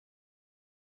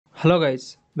Hello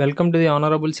guys, welcome to the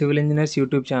Honorable Civil Engineers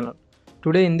YouTube channel.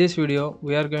 Today in this video,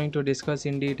 we are going to discuss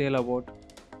in detail about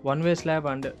one-way slab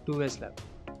and two-way slab.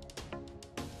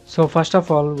 So first of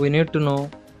all, we need to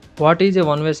know what is a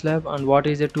one-way slab and what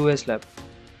is a two-way slab.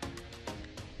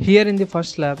 Here in the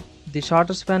first slab, the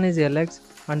shorter span is Lx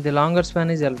and the longer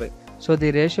span is Ly. So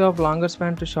the ratio of longer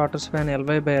span to shorter span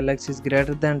Ly by Lx is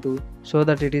greater than 2, so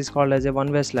that it is called as a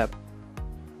one-way slab.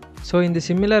 So in the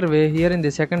similar way, here in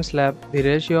the second slab, the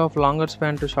ratio of longer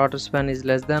span to shorter span is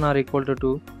less than or equal to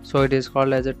 2, so it is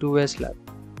called as a two-way slab.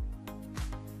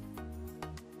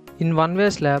 In one-way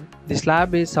slab, the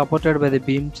slab is supported by the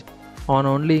beams on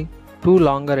only two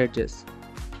longer edges.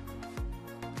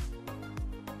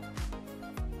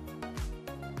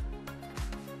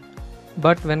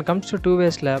 But when it comes to two-way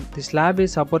slab, the slab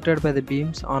is supported by the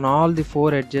beams on all the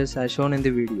four edges as shown in the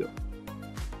video.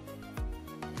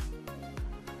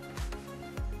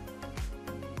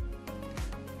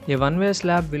 A one-way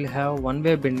slab will have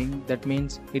one-way bending, that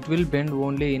means it will bend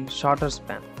only in shorter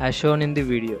span as shown in the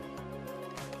video.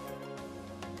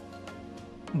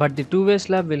 But the two-way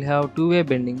slab will have two-way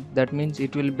bending, that means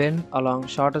it will bend along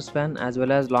shorter span as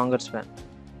well as longer span.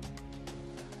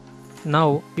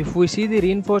 Now if we see the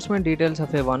reinforcement details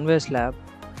of a one-way slab,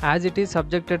 as it is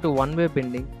subjected to one-way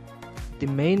bending, the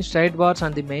main straight bars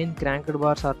and the main cranked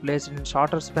bars are placed in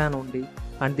shorter span only,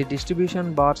 and the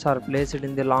distribution bars are placed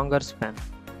in the longer span.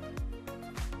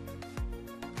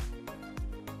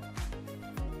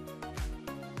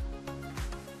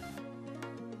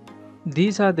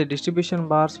 These are the distribution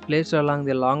bars placed along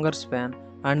the longer span,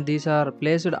 and these are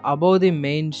placed above the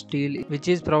main steel which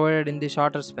is provided in the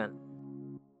shorter span.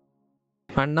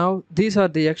 And now these are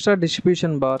the extra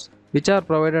distribution bars which are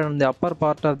provided on the upper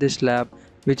part of the slab,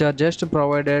 which are just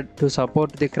provided to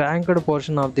support the cranked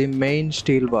portion of the main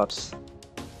steel bars.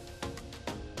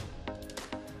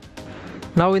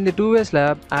 Now in the two-way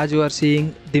slab, as you are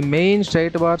seeing, the main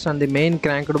straight bars and the main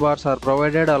cranked bars are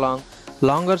provided along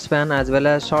longer span as well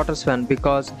as shorter span,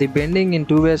 because the bending in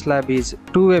two-way slab is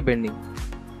two-way bending.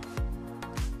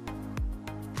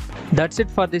 That's it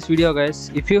for this video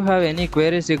guys. If you have any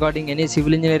queries regarding any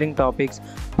civil engineering topics,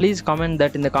 please comment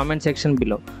that in the comment section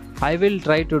below. I will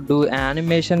try to do an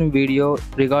animation video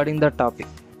regarding the topic.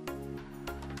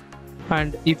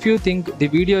 And if you think the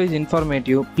video is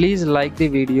informative, please like the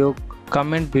video,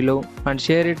 comment below and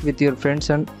share it with your friends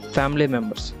and family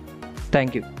members.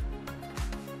 Thank you.